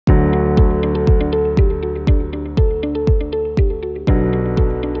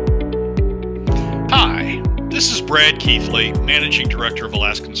Brad Keithley, Managing Director of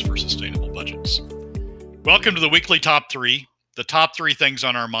Alaskans for Sustainable Budgets. Welcome to the weekly top three, the top three things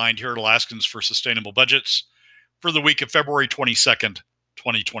on our mind here at Alaskans for Sustainable Budgets for the week of February 22nd,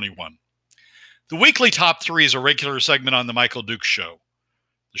 2021. The weekly top three is a regular segment on The Michael Dukes Show.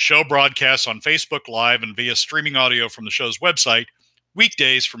 The show broadcasts on Facebook Live and via streaming audio from the show's website,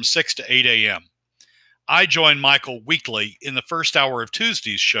 weekdays from 6 to 8 a.m. I join Michael weekly in the first hour of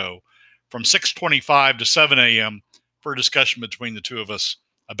Tuesday's show from 6:25 to 7 a.m. for a discussion between the two of us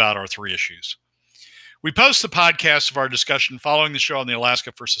about our three issues. We post the podcast of our discussion following the show on the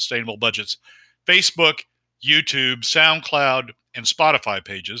Alaska for Sustainable Budgets Facebook, YouTube, SoundCloud, and Spotify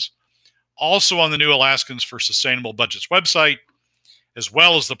pages, also on the new Alaskans for Sustainable Budgets website, as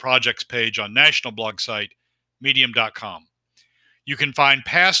well as the project's page on national blog site, medium.com. You can find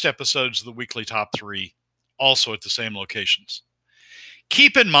past episodes of the weekly top three also at the same locations.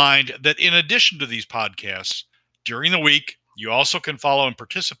 Keep in mind that in addition to these podcasts, during the week, you also can follow and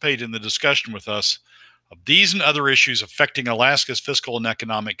participate in the discussion with us of these and other issues affecting Alaska's fiscal and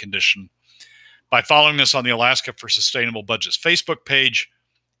economic condition by following us on the Alaska for Sustainable Budgets Facebook page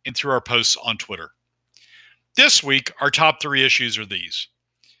and through our posts on Twitter. This week, our top three issues are these.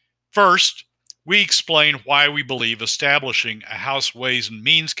 First, we explain why we believe establishing a House Ways and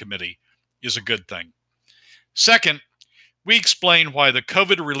Means Committee is a good thing. Second, we explain why the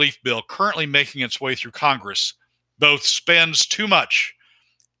COVID relief bill currently making its way through Congress both spends too much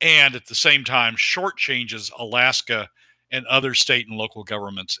and at the same time shortchanges Alaska and other state and local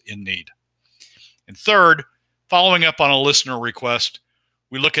governments in need. And third, following up on a listener request,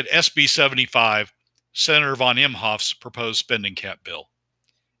 we look at SB 75, Senator vonImhoh's proposed spending cap bill.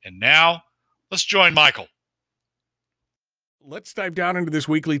 And now, let's join Michael. Let's dive down into this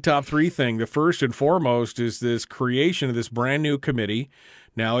weekly top three thing. The first and foremost is this creation of this brand new committee.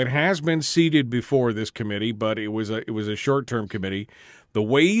 Now, it has been seated before, this committee, but it was a short-term committee. The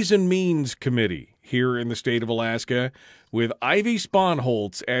Ways and Means Committee here in the state of Alaska with Ivy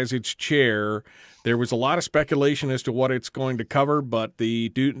Sponholtz as its chair. There was a lot of speculation as to what it's going to cover, but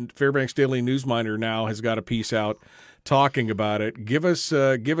the Fairbanks Daily Newsminder now has got a piece out talking about it. Give us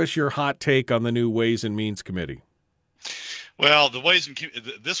your hot take on the new Ways and Means Committee. Well,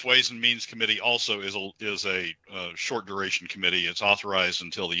 this Ways and Means Committee also is a short duration committee. It's authorized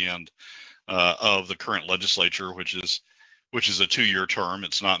until the end of the current legislature, which is a 2-year term.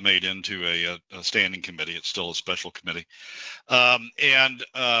 It's not made into a standing committee. It's still a special committee. And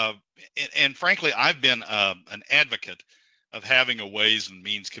frankly, I've been an advocate of having a Ways and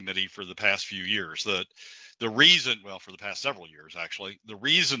Means Committee for the past few years. The reason, well, for the past several years actually, the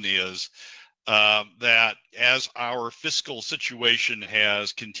reason is that as our fiscal situation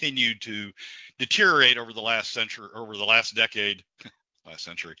has continued to deteriorate over the last decade,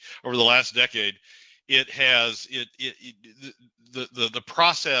 the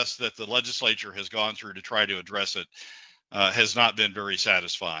process that the legislature has gone through to try to address it has not been very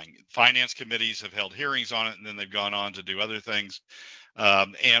satisfying. Finance committees have held hearings on it, and then they've gone on to do other things.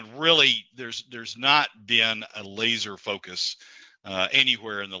 And really, there's not been a laser focus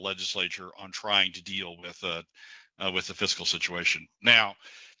anywhere in the legislature on trying to deal with the fiscal situation. Now,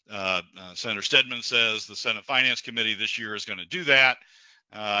 Senator Stedman says the Senate Finance Committee this year is going to do that,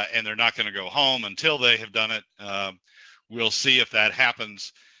 and they're not going to go home until they have done it. We'll see if that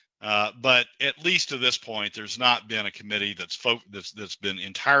happens. But at least to this point, there's not been a committee that's been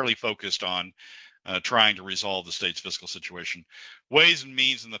entirely focused on trying to resolve the state's fiscal situation. Ways and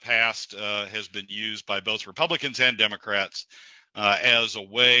Means in the past has been used by both Republicans and Democrats as a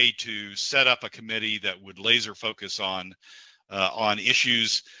way to set up a committee that would laser focus on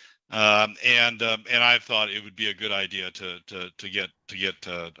issues, and I've thought it would be a good idea to get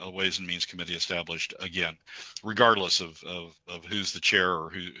a Ways and Means Committee established again, regardless of who's the chair or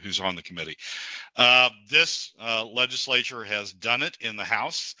who's on the committee. This legislature has done it in the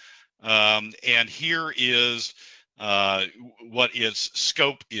House, and here is what its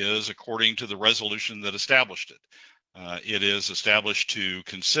scope is according to the resolution that established it. It is established to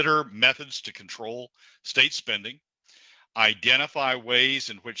consider methods to control state spending, identify ways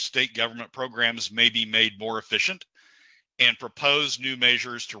in which state government programs may be made more efficient, and propose new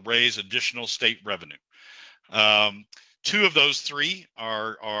measures to raise additional state revenue. Two of those three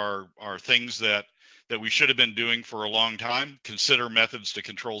are things that we should have been doing for a long time. Consider methods to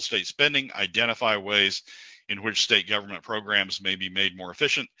control state spending, identify ways in which state government programs may be made more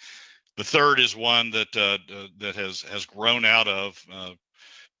efficient. The third is one that has grown out of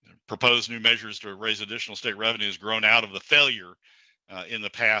proposed new measures to raise additional state revenues, grown out of the failure in the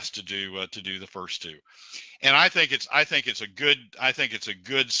past to do the first two. And I think it's a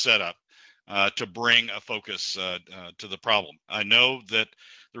good setup to bring a focus to the problem. I know that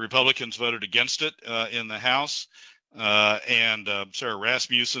the Republicans voted against it in the House, and Sarah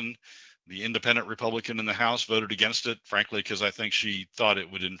Rasmussen, the independent Republican in the House, voted against it, frankly, because I think she thought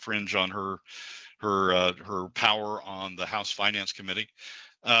it would infringe on her power on the House Finance Committee.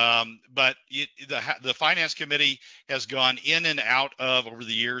 But the Finance Committee has gone in and out of, over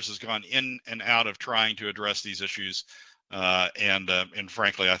the years, has gone in and out of trying to address these issues. And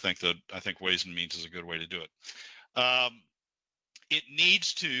frankly, I think Ways and Means is a good way to do it. It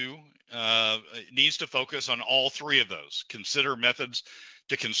needs to focus on all three of those. Consider methods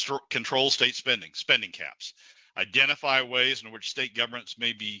to control state spending caps. Identify ways in which state governments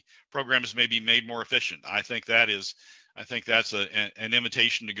programs may be made more efficient. I think that's an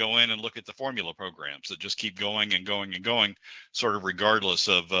invitation to go in and look at the formula programs that just keep going and going and going, sort of regardless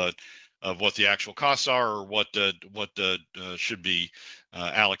of what the actual costs are or what should be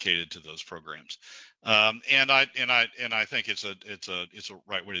allocated to those programs. And I think it's a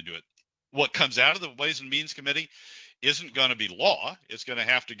right way to do it. What comes out of the Ways and Means Committee isn't going to be law. It's going to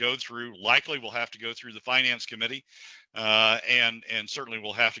have to go through, likely will have to go through the Finance Committee, and certainly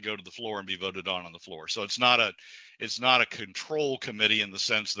will have to go to the floor and be voted on the floor. So it's not a control committee in the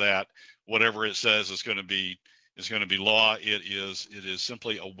sense that whatever it says is going to be law. It is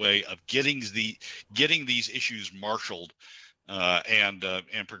simply a way of getting these issues marshaled and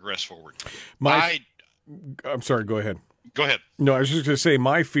progress forward. I'm sorry. Go ahead. Go ahead. No, I was just going to say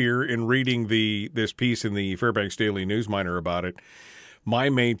my fear in reading this piece in the Fairbanks Daily News Miner about it. My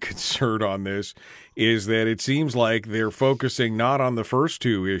main concern on this is that it seems like they're focusing not on the first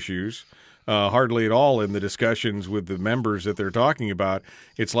two issues, hardly at all in the discussions with the members that they're talking about.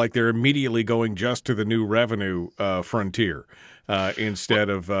 It's like they're immediately going just to the new revenue frontier instead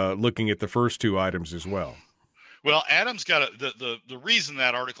of looking at the first two items as well. Well, Adam's got the reason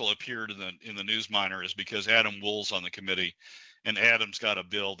that article appeared in the News Miner is because Adam Wool's on the committee, and Adam's got a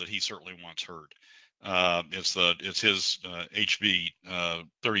bill that he certainly wants heard. It's his HB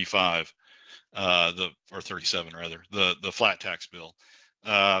 35, or 37 rather, the flat tax bill,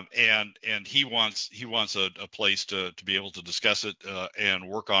 and he wants a place to be able to discuss it and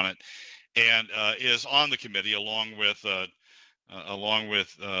work on it, and is on the committee along with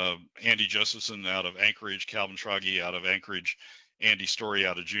Andy Josephson out of Anchorage, Calvin Schrage out of Anchorage, Andy Story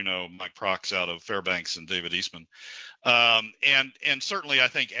out of Juneau, Mike Prox out of Fairbanks, and David Eastman. And certainly I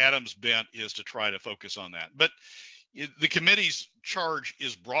think Adam's bent is to try to focus on that. But the committee's charge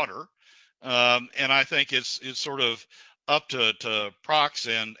is broader, and I think it's sort of up to Prox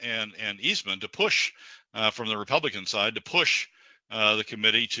and Eastman to push from the Republican side to push the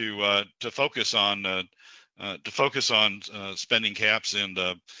committee to focus on spending caps and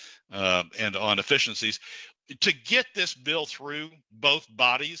on efficiencies. To get this bill through both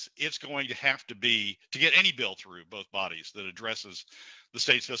bodies, it's going to have to be, to get any bill through both bodies that addresses the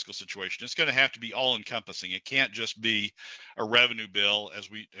state's fiscal situation, it's going to have to be all encompassing. It can't just be a revenue bill,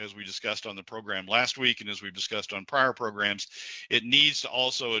 as we discussed on the program last week and as we've discussed on prior programs. It needs to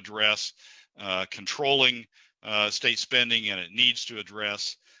also address controlling state spending, and it needs to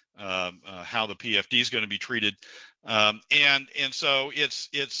address how the PFD is going to be treated, and so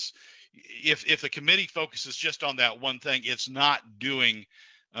it's if the committee focuses just on that one thing, it's not doing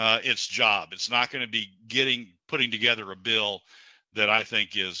its job. It's not going to be putting together a bill that I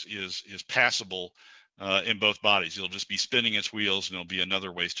think is passable in both bodies. It'll just be spinning its wheels, and it'll be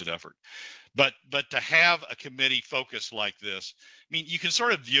another wasted effort. But to have a committee focus like this, I mean, you can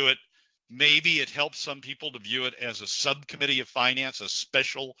sort of view it. Maybe it helps some people to view it as a subcommittee of finance, a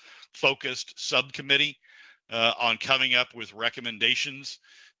special focused subcommittee on coming up with recommendations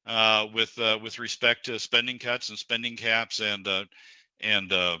with respect to spending cuts and spending caps and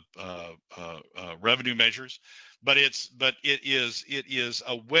revenue measures. But it is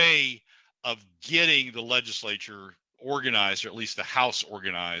a way of getting the legislature organized, or at least the House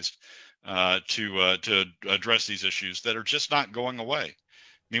organized, to address these issues that are just not going away.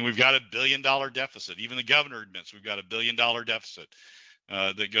 I mean, we've got $1 billion deficit. Even the governor admits we've got $1 billion deficit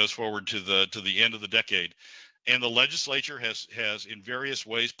that goes forward to the end of the decade, and the legislature has in various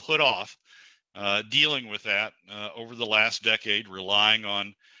ways put off dealing with that over the last decade, relying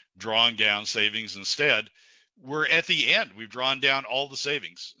on drawing down savings instead. We're at the end. We've drawn down all the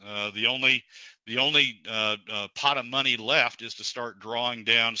savings. The only pot of money left is to start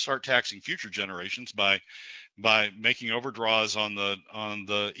taxing future generations by making overdraws on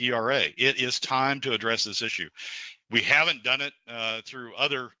the ERA. It is time to address this issue. We haven't done it through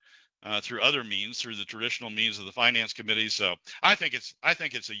other means, through the traditional means of the finance committee. So I think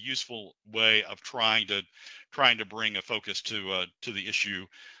it's a useful way of trying to bring a focus to the issue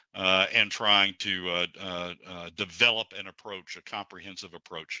and trying to develop an approach, a comprehensive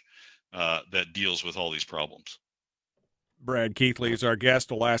approach that deals with all these problems. Brad Keithley is our guest,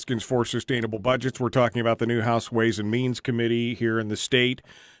 Alaskans for Sustainable Budgets. We're talking about the new House Ways and Means Committee here in the state.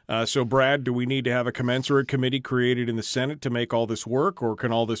 So, Brad, do we need to have a commensurate committee created in the Senate to make all this work, or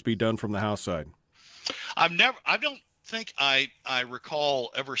can all this be done from the House side? I don't think I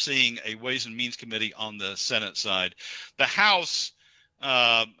recall ever seeing a Ways and Means Committee on the Senate side. The House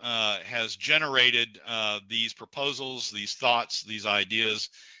has generated these proposals, these thoughts, these ideas,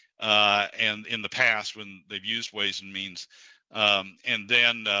 and in the past when they've used Ways and Means, and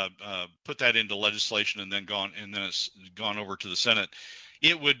then put that into legislation, and then it's gone over to the Senate.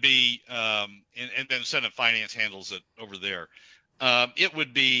 It would be, and then Senate Finance handles it over there. It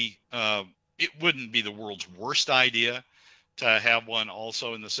wouldn't be the world's worst idea to have one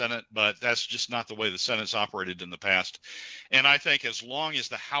also in the Senate, but that's just not the way the Senate's operated in the past. And I think as long as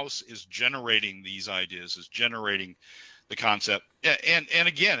the House is generating these ideas, is generating the concept, and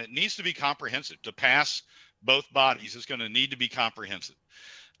again, it needs to be comprehensive. To pass both bodies, it's going to need to be comprehensive.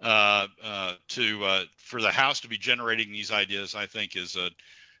 For the House to be generating these ideas, I think it's an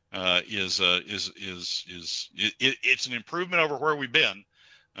improvement over where we've been.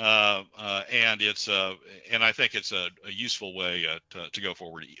 And I think it's a useful way to go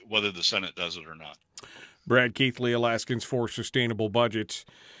forward, whether the Senate does it or not. Brad Keithley, Alaskans for Sustainable Budgets.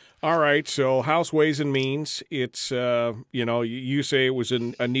 All right, so House Ways and Means. It's you say it was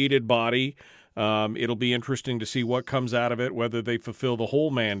a needed body. It'll be interesting to see what comes out of it, whether they fulfill the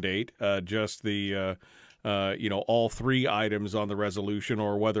whole mandate, just the all three items on the resolution,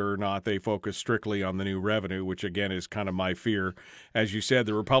 or whether or not they focus strictly on the new revenue, which again is kind of my fear. As you said,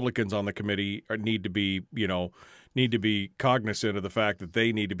 the Republicans on the committee need to be cognizant of the fact that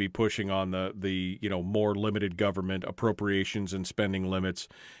they need to be pushing on the more limited government appropriations and spending limits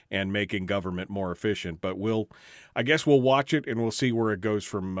and making government more efficient. But I guess we'll watch it and we'll see where it goes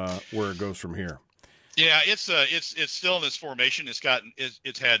from here. Yeah, it's still in its formation.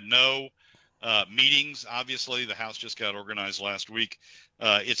 It's had no meetings. Obviously, the House just got organized last week.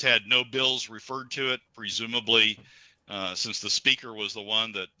 It's had no bills referred to it, presumably, since the Speaker was the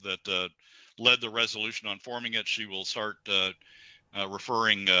one that led the resolution on forming it. She will start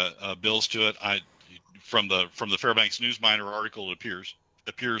referring bills to it. From the Fairbanks Newsminer article, it appears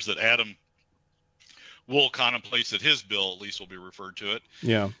that Adam Wool contemplates that his bill at least will be referred to it.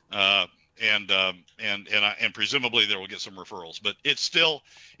 Yeah. And presumably there will get some referrals, but it's still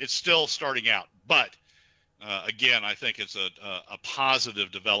starting out. But again, I think it's a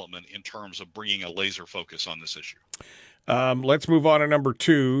positive development in terms of bringing a laser focus on this issue. Let's move on to number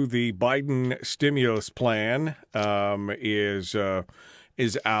 2. The Biden stimulus plan is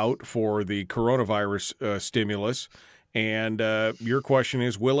out for the coronavirus stimulus, and your question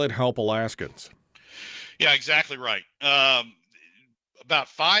is, will it help Alaskans? Yeah, exactly right. About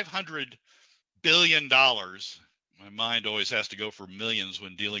 $500 billion. My mind always has to go for millions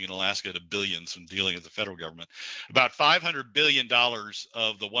when dealing in Alaska to billions when dealing with the federal government. About $500 billion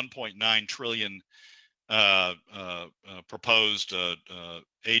of the $1.9 trillion proposed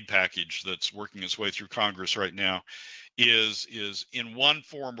aid package that's working its way through Congress right now is in one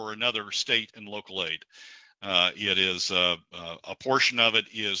form or another state and local aid. It is a portion of it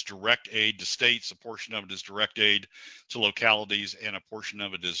is direct aid to states, a portion of it is direct aid to localities, and a portion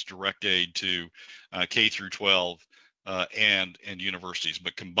of it is direct aid to K through 12 and universities.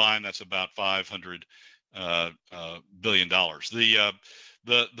 But combined, that's about $500 billion.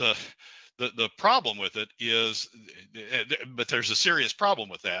 The problem with it is, but there's a serious problem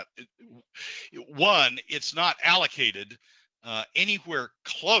with that. One, it's not allocated anywhere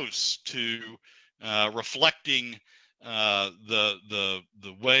close to reflecting the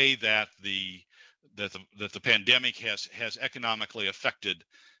way that the pandemic has economically affected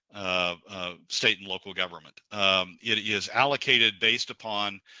state and local government. It is allocated based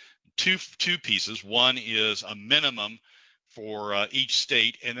upon two pieces. One is a minimum for each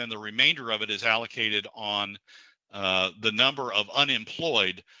state, and then the remainder of it is allocated on the number of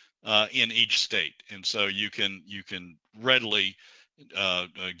unemployed in each state. And so you can readily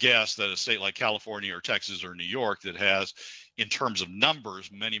guess that a state like California or Texas or New York that has, in terms of numbers,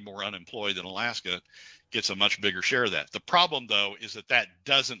 many more unemployed than Alaska gets a much bigger share of that. The problem, though, is that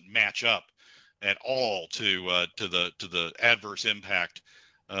doesn't match up at all to the adverse impact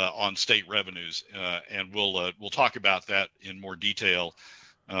on state revenues, and we'll talk about that in more detail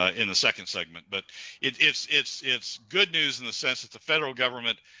in the second segment. But it's good news in the sense that the federal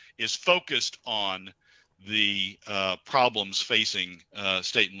government is focused on the problems facing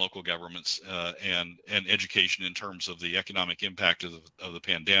state and local governments and education in terms of the economic impact of the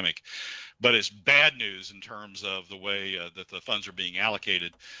pandemic. But it's bad news in terms of the way that the funds are being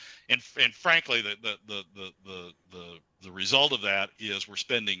allocated. And frankly, the result of that is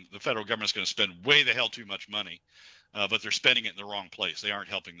the federal government's going to spend way the hell too much money. But they're spending it in the wrong place. They aren't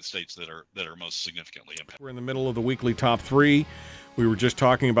helping the states that are most significantly impacted. We're in the middle of the weekly top three. We were just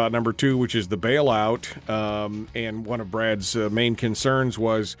talking about number two, which is the bailout. And one of Brad's main concerns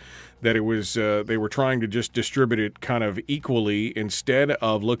was that it was they were trying to just distribute it kind of equally instead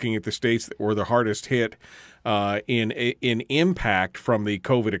of looking at the states that were the hardest hit in impact from the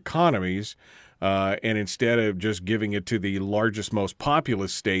COVID economies. And instead of just giving it to the largest, most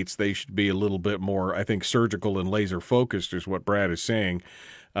populous states, they should be a little bit more, I think, surgical and laser focused is what Brad is saying,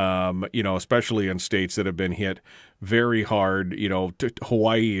 especially in states that have been hit very hard.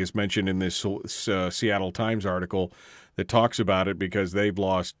 Hawaii is mentioned in this Seattle Times article that talks about it because they've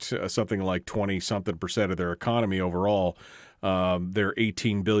lost something like 20-something% of their economy overall. Their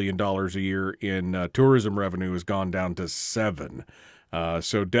 $18 billion a year in tourism revenue has gone down to $7 billion.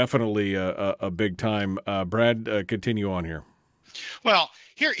 So definitely a big time. Brad, continue on here. Well,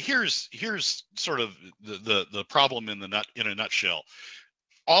 here's sort of the problem in a nutshell.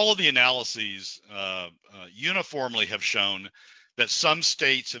 All of the analyses uniformly have shown that some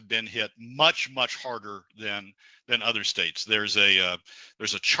states have been hit much harder than other states. There's a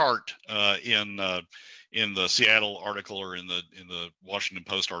chart in the Seattle article or in the Washington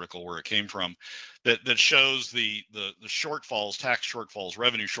Post article where it came from that shows the shortfalls, tax shortfalls,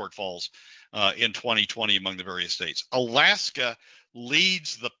 revenue shortfalls in 2020 among the various states. Alaska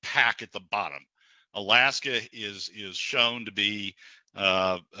leads the pack at the bottom. Alaska is shown to be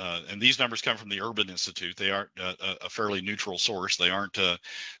and these numbers come from the Urban Institute. They aren't a fairly neutral source. They aren't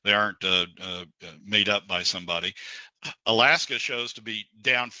made up by somebody. Alaska shows to be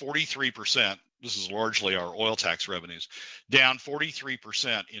down 43%. This is largely our oil tax revenues, down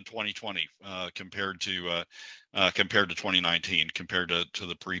 43% in 2020 compared to 2019, compared to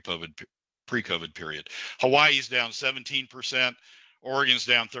the pre-COVID period. Hawaii's down 17%, Oregon's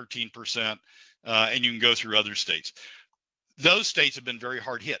down 13%, and you can go through other states. Those states have been very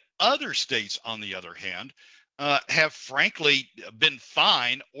hard hit. Other states, on the other hand, have frankly been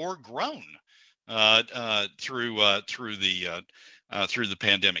fine or grown through the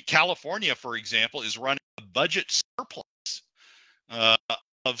pandemic. California, for example, is running a budget surplus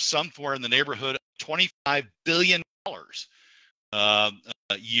of somewhere in the neighborhood of $25 billion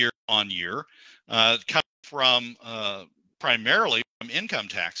year on year, coming from primarily from income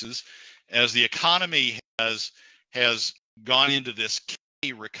taxes, as the economy has gone into this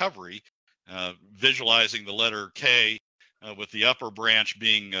K recovery, visualizing the letter K with the upper branch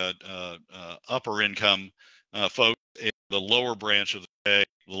being upper income folks, and the lower branch of the K,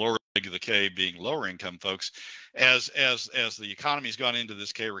 the lower leg of the K being lower income folks. As the economy's gone into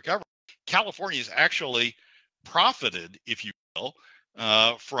this K recovery, California has actually profited, if you will,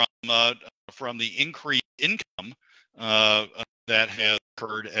 from the increased income that has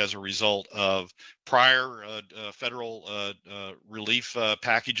occurred as a result of prior federal relief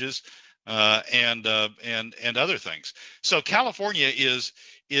packages and other things. So California is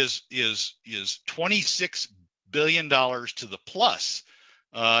 $26 billion to the plus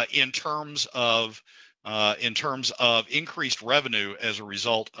in terms of increased revenue as a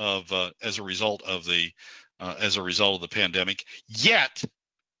result of the pandemic. Yet,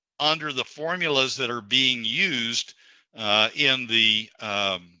 under the formulas that are being used in the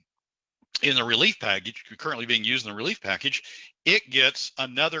relief package, currently being used in the relief package, it gets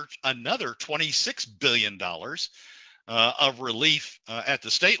another $26 billion of relief at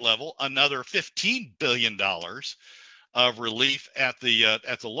the state level, another $15 billion of relief at the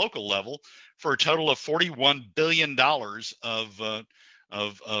local level, for a total of $41 billion of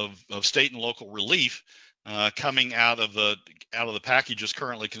state and local relief coming out of the packages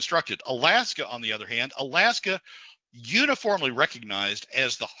currently constructed. Alaska, on the other hand, uniformly recognized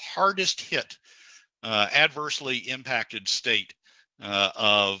as the hardest hit, adversely impacted state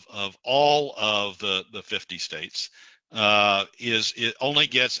of all of the 50 states, it only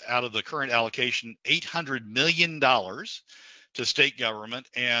gets out of the current allocation $800 million to state government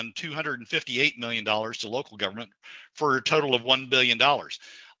and $258 million to local government, for a total of $1 billion.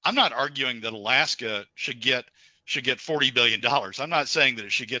 I'm not arguing that Alaska should get $40 billion. I'm not saying that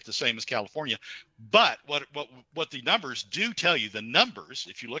it should get the same as California, but what the numbers do tell you,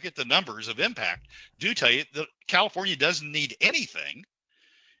 if you look at the numbers of impact, do tell you that California doesn't need anything,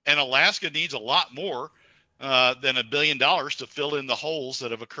 and Alaska needs a lot more than $1 billion to fill in the holes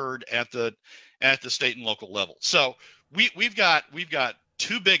that have occurred at the at the state and local level. So we've got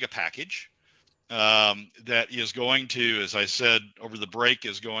too big a package that is going to, as I said over the break,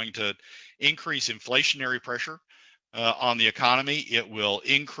 is going to increase inflationary pressure on the economy. It will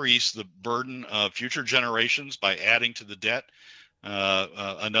increase the burden of future generations by adding to the debt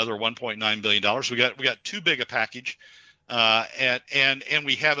another $1.9 billion. We got too big a package, and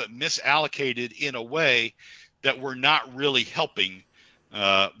we have it misallocated in a way that we're not really helping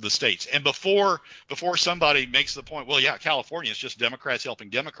the states. And before somebody makes the point, well, yeah, California is just Democrats helping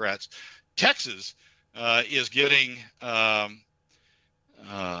Democrats. Texas is getting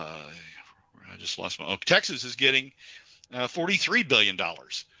Texas is getting $43 billion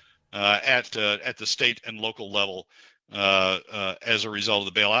at the state and local level as a result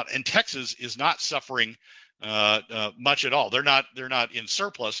of the bailout. And Texas is not suffering much at all. They're not in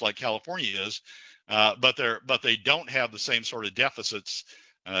surplus like California is, but they don't have the same sort of deficits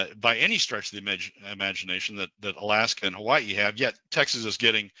by any stretch of the imagination that Alaska and Hawaii have. Yet Texas is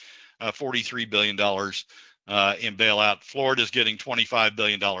getting $43 billion in bailout. Florida is getting $25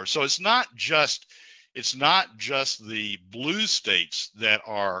 billion. So it's not just the blue states that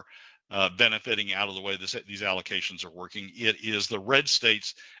are benefiting out of the way these allocations are working. It is the red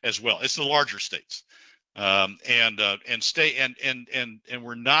states as well. It's the larger states, and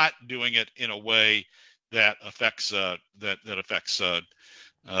we're not doing it in a way that affects that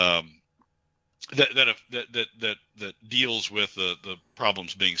deals with the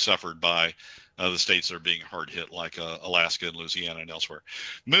problems being suffered by the states that are being hard hit, like Alaska and Louisiana and elsewhere.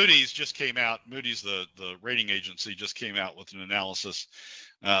 Moody's just came out. Moody's, the rating agency, just came out with an analysis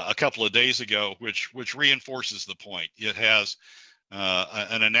a couple of days ago, which reinforces the point. It has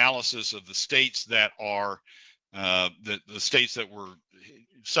an analysis of the states that are the states that were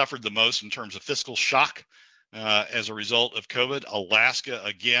suffered the most in terms of fiscal shock as a result of COVID. Alaska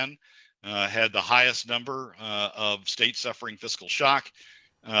again had the highest number of states suffering fiscal shock,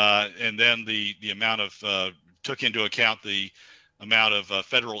 and then the amount of took into account the amount of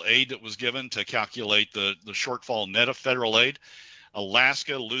federal aid that was given to calculate the shortfall net of federal aid.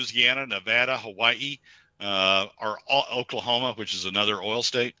 Alaska, Louisiana, Nevada, Hawaii, are all, Oklahoma, which is another oil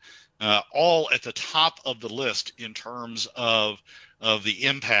state, all at the top of the list in terms of the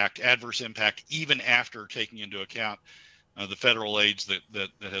adverse impact, even after taking into account the federal aids that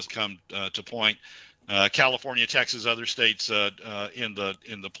has come to point. California, Texas, other states in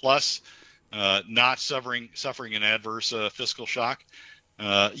the plus, not suffering an adverse fiscal shock.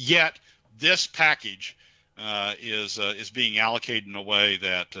 Yet this package is being allocated in a way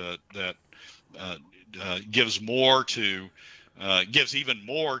that gives even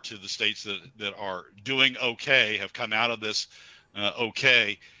more to the states that are doing okay, have come out of this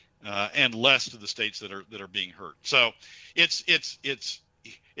okay, and less to the states that are being hurt. So it's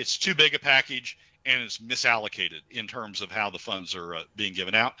too big a package, and it's misallocated in terms of how the funds are being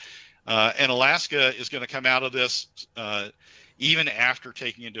given out. And Alaska is going to come out of this even after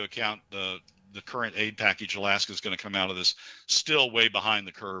taking into account the current aid package. Alaska is going to come out of this still way behind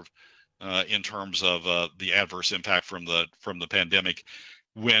the curve in terms of the adverse impact from the pandemic.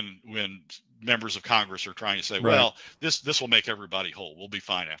 When members of Congress are trying to say, right, well, this will make everybody whole. We'll be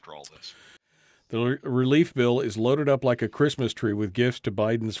fine after all this. The relief bill is loaded up like a Christmas tree with gifts to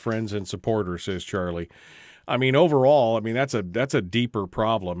Biden's friends and supporters, says Charlie. I mean, overall, that's a deeper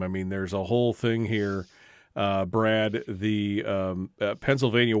problem. I mean, there's a whole thing here, Brad. The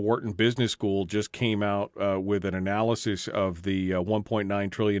Pennsylvania Wharton Business School just came out with an analysis of the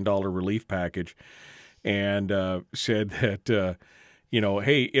 $1.9 trillion relief package, and said that,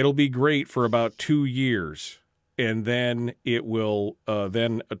 hey, it'll be great for about 2 years, and then it will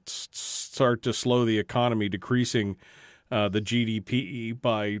then start to slow the economy, decreasing the GDP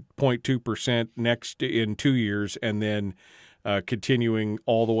by 0.2% in 2 years, and then continuing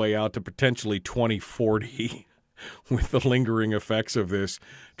all the way out to potentially 2040 with the lingering effects of this,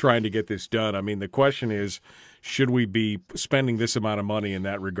 trying to get this done. I mean, the question is, should we be spending this amount of money in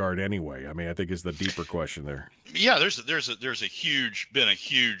that regard anyway? I mean, I think is the deeper question there. Yeah, there's a huge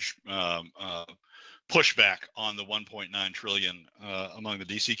pushback on the 1.9 trillion among the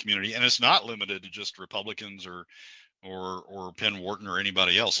DC community, and it's not limited to just Republicans or Penn Wharton or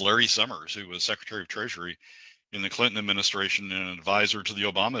anybody else. Larry Summers, who was Secretary of Treasury in the Clinton administration and an advisor to the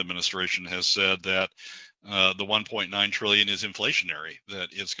Obama administration, has said that the 1.9 trillion is inflationary, that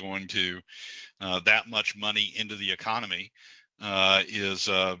it's going to that much money into the economy is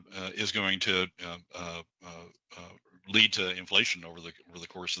going to lead to inflation over the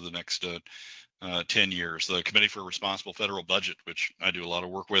course of the next 10 years. The Committee for a Responsible Federal Budget, which I do a lot of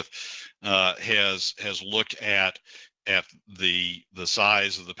work with, has looked at at the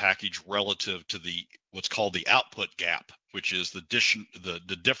size of the package relative to the what's called the output gap, which is the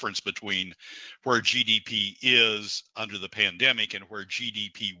difference between where GDP is under the pandemic and where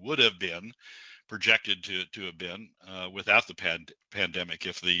GDP would have been projected to have been without the pandemic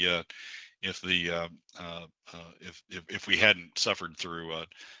if we hadn't suffered through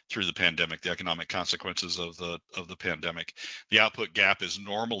the pandemic, the economic consequences of the pandemic. The output gap is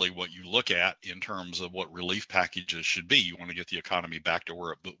normally what you look at in terms of what relief packages should be. You want to get the economy back to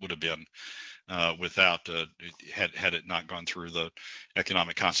where it would have been without had it not gone through the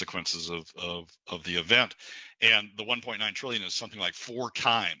economic consequences of the event. And the 1.9 trillion is something like 4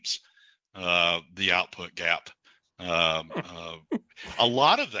 times the output gap. A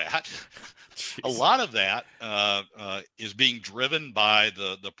lot of that is being driven by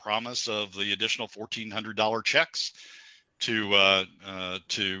the promise of the additional $1,400 checks to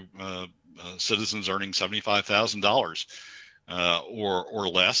citizens earning $75,000 or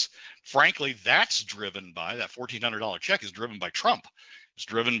less. Frankly, that's driven by that $1,400 check is driven by Trump. It's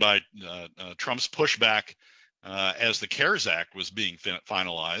driven by Trump's pushback as the CARES Act was being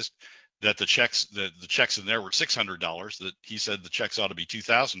finalized. That the checks in there were $600. That he said the checks ought to be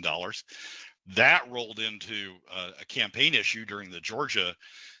 $2,000. That rolled into a campaign issue during the Georgia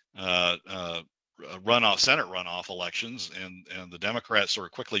Senate runoff elections, and the Democrats sort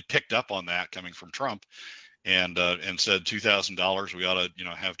of quickly picked up on that coming from Trump, and said $2,000. We ought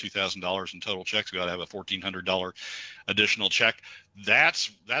to have $2,000 in total checks. We ought to have a $1,400 additional check. That's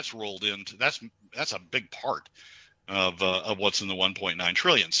rolled into that's a big part of what's in the 1.9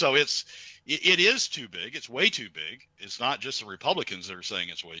 trillion. So it is too big. It's way too big. It's not just the Republicans that are saying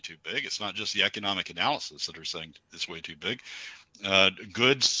it's way too big. It's not just the economic analysis that are saying it's way too big.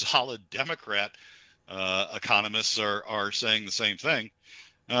 Good, solid Democrat economists are saying the same thing.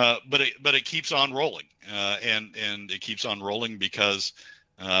 But it keeps on rolling, and it keeps on rolling because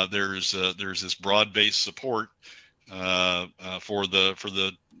there's this broad-based support for the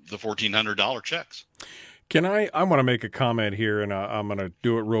 $1,400 checks. I want to make a comment here, and I'm going to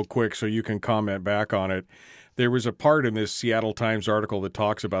do it real quick so you can comment back on it. There was a part in this Seattle Times article that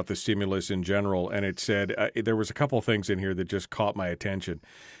talks about the stimulus in general, and it said there was a couple of things in here that just caught my attention.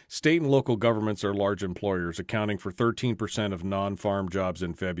 State and local governments are large employers, accounting for 13% of non-farm jobs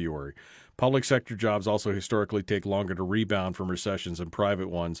in February. Public sector jobs also historically take longer to rebound from recessions than private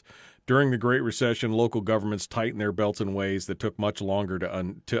ones. During the Great Recession, local governments tightened their belts in ways that took much longer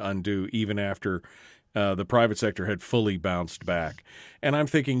to undo, even after the private sector had fully bounced back. And I'm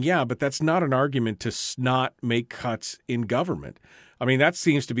thinking, yeah, but that's not an argument to not make cuts in government. I mean, that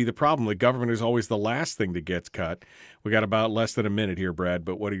seems to be the problem. The government is always the last thing that gets cut. We got about less than a minute here, Brad,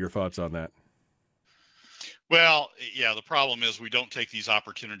 but what are your thoughts on that? Well, yeah, the problem is we don't take these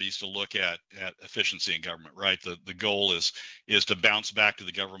opportunities to look at efficiency in government, right? The goal is to bounce back to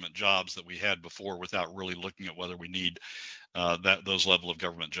the government jobs that we had before without really looking at whether we need those level of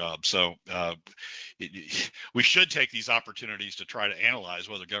government jobs. So we should take these opportunities to try to analyze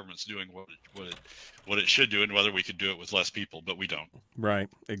whether government's doing what it should do and whether we could do it with less people, but we don't. Right,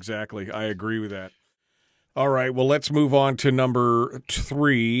 exactly. I agree with that. All right, well, let's move on to number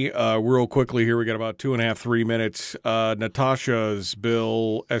 3 real quickly here. We got about 3 minutes. Natasha's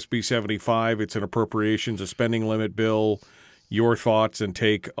bill, SB 75, it's an appropriations, a spending limit bill. Your thoughts and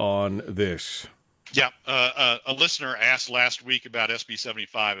take on this? Yeah, a listener asked last week about SB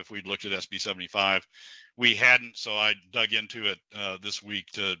 75, if we'd looked at SB 75. We hadn't, so I dug into it this week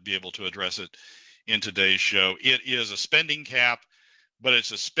to be able to address it in today's show. It is a spending cap, but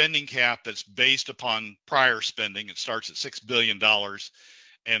it's a spending cap that's based upon prior spending. It starts at $6 billion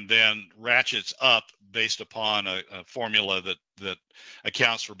and then ratchets up based upon a formula that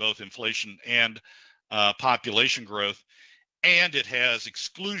accounts for both inflation and population growth. And it has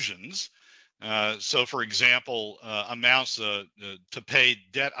exclusions. So, for example, amounts to pay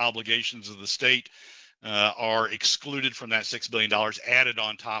debt obligations of the state are excluded from that $6 billion, added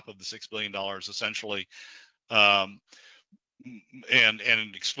on top of the $6 billion, essentially. And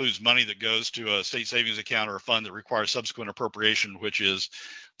it excludes money that goes to a state savings account or a fund that requires subsequent appropriation, which is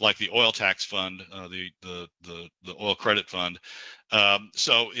like the oil tax fund, the oil credit fund.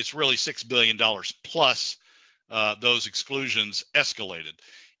 So it's really $6 billion plus those exclusions escalated.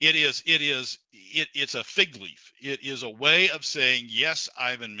 It's a fig leaf. It is a way of saying, yes,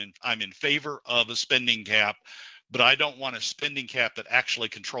 I'm in favor of a spending cap, but I don't want a spending cap that actually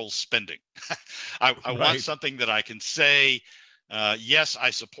controls spending. I Right. want something that I can say, yes,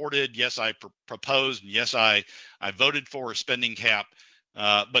 I supported, yes, I proposed, and yes, I voted for a spending cap,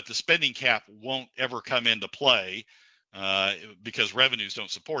 but the spending cap won't ever come into play because revenues don't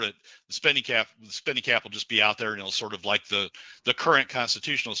support it. The spending cap will just be out there, and it'll sort of like the current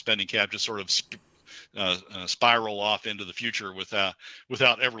constitutional spending cap, just sort of spiral off into the future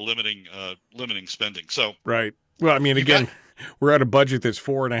without ever limiting spending. So right. Well, I mean, again, we're at a budget that's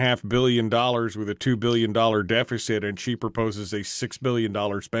 $4.5 billion with a $2 billion deficit, and she proposes a $6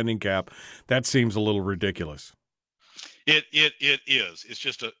 billion spending cap. That seems a little ridiculous. It is. It's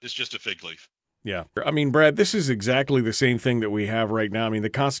just a fig leaf. Yeah. I mean, Brad, this is exactly the same thing that we have right now. I mean,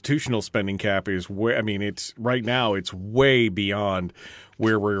 the constitutional spending cap is way, I mean, it's right now, it's way beyond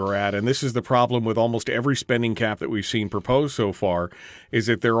where we were at. And this is the problem with almost every spending cap that we've seen proposed so far, is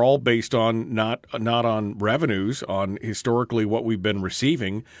that they're all based on not on revenues, on historically what we've been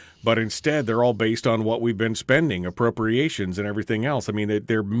receiving, but instead they're all based on what we've been spending, appropriations and everything else. I mean,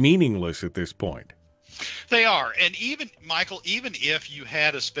 they're meaningless at this point. They are. And even, Michael, even if you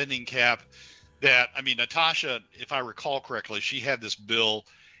had a spending cap that, I mean, Natasha, if I recall correctly, she had this bill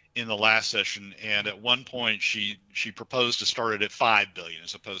in the last session, and at one point she proposed to start it at $5 billion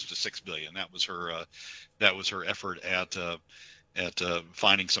as opposed to $6 billion. That was her effort at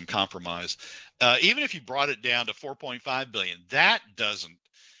finding some compromise. Even if you brought it down to $4.5 billion, that doesn't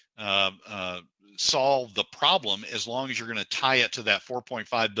solve the problem, as long as you're going to tie it to that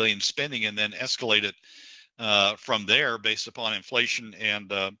 $4.5 billion spending and then escalate it from there based upon inflation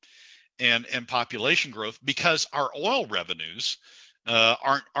and population growth, because our oil revenues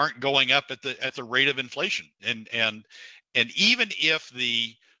aren't going up at the rate of inflation, and even if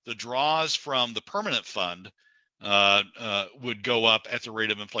the draws from the permanent fund would go up at the rate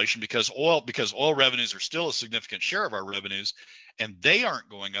of inflation, because oil revenues are still a significant share of our revenues, and they aren't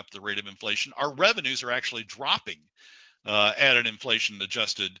going up the rate of inflation. Our revenues are actually dropping at an inflation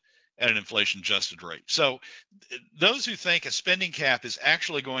adjusted rate. So those who think a spending cap is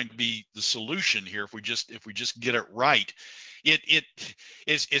actually going to be the solution here, if we just get it right,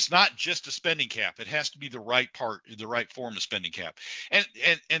 it's not just a spending cap. It has to be the right form of spending cap.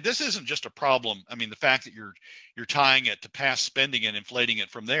 And this isn't just a problem. I mean, the fact that you're tying it to past spending and inflating it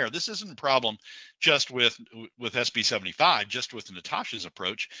from there, this isn't a problem just with SB 75, just with Natasha's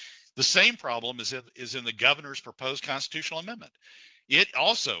approach. The same problem is in the governor's proposed constitutional amendment. It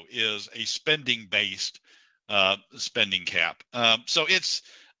also is a spending-based spending cap. So it's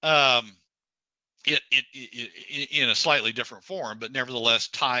it in a slightly different form, but nevertheless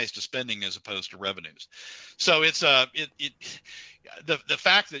ties to spending as opposed to revenues. So it's the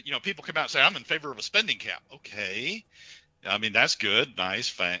fact that, you know, people come out and say, I'm in favor of a spending cap. Okay, I mean, that's good, nice,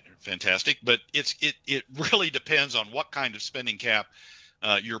 fantastic, but it really depends on what kind of spending cap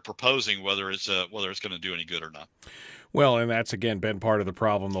you're proposing, whether it's going to do any good or not. Well, and that's, again, been part of the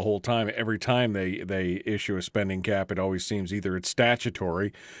problem the whole time. Every time they issue a spending cap, it always seems either it's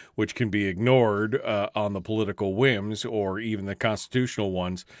statutory, which can be ignored on the political whims, or even the constitutional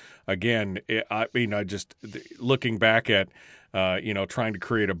ones. Again, I mean, looking back at, trying to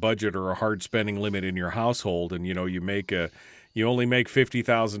create a budget or a hard spending limit in your household, and, you only make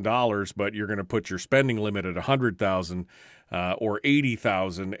 $50,000, but you're going to put your spending limit at $100,000 or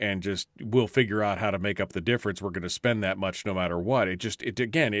 $80,000, and just we'll figure out how to make up the difference. We're going to spend that much no matter what.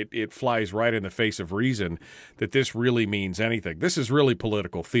 It flies right in the face of reason that this really means anything. This is really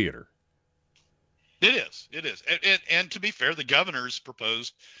political theater. It is, and to be fair, the governor's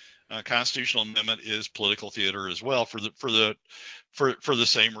proposed constitutional amendment is political theater as well, for the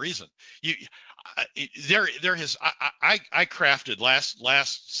same reason. I crafted last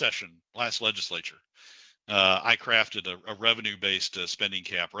legislature. I crafted a revenue-based spending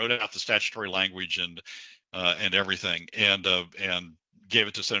cap, wrote out the statutory language and everything, and gave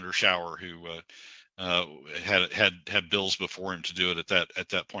it to Senator Shower, who had bills before him to do it at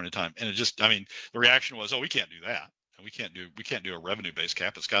that point in time. And the reaction was, oh, we can't do that. We can't do a revenue-based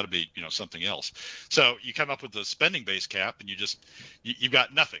cap. It's got to be, something else. So you come up with the spending-based cap, and you've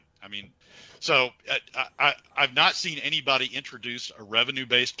got nothing. I mean, so I've not seen anybody introduce a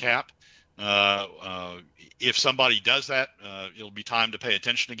revenue-based cap. If somebody does that, it'll be time to pay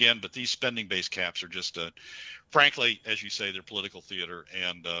attention again. But these spending-based caps are just, frankly, as you say, they're political theater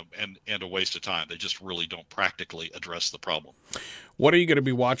and a waste of time. They just really don't practically address the problem. What are you going to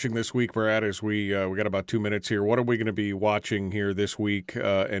be watching this week, Brad? As we got about 2 minutes here. What are we going to be watching here this week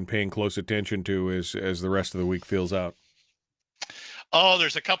and paying close attention to as the rest of the week fills out? Oh,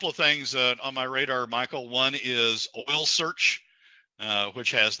 there's a couple of things on my radar, Michael. One is Oil Search,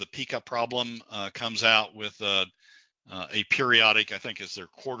 which has the Pika problem, comes out with a periodic, I think it's their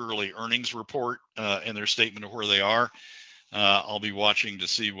quarterly earnings report and their statement of where they are. I'll be watching to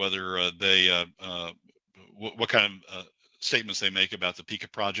see whether what kind of statements they make about the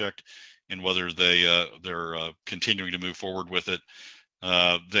Pika project and whether they're continuing to move forward with it.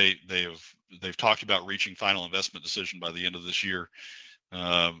 They've talked about reaching final investment decision by the end of this year.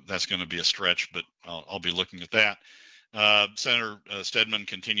 That's going to be a stretch, but I'll be looking at that. Senator Stedman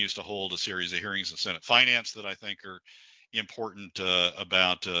continues to hold a series of hearings in Senate Finance that I think are important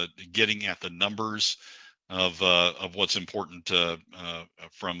about getting at the numbers of what's important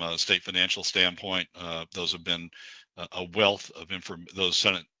from a state financial standpoint. Those have been a wealth of information. Those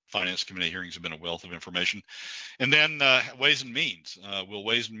Senate Finance Committee hearings have been a wealth of information. And then Ways and Means. Will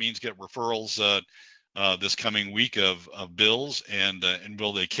Ways and Means get referrals this coming week of bills, and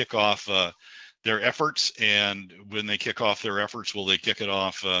will they kick off their efforts? And when they kick off their efforts, will they kick it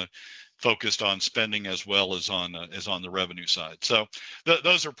off focused on spending as well as on the revenue side? So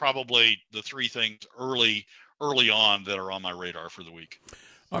those are probably the three things early on that are on my radar for the week.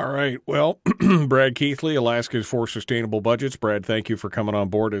 All right. Well, Brad Keithley, Alaskans for Sustainable Budgets. Brad, thank you for coming on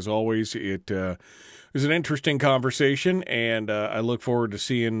board as always. It was an interesting conversation, and I look forward to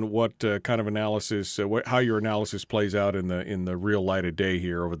seeing what kind of analysis, how your analysis plays out in the real light of day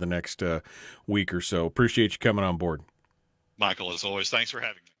here over the next week or so. Appreciate you coming on board. Michael, as always, thanks for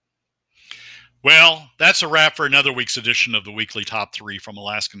having me. Well, that's a wrap for another week's edition of the Weekly Top 3 from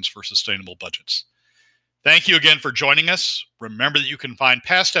Alaskans for Sustainable Budgets. Thank you again for joining us. Remember that you can find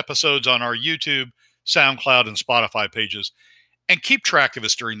past episodes on our YouTube, SoundCloud, and Spotify pages, and keep track of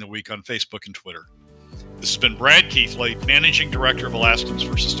us during the week on Facebook and Twitter. This has been Brad Keithley, Managing Director of Alaskans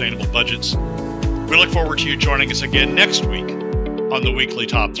for Sustainable Budgets. We look forward to you joining us again next week on the Weekly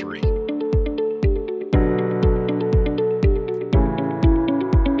Top 3.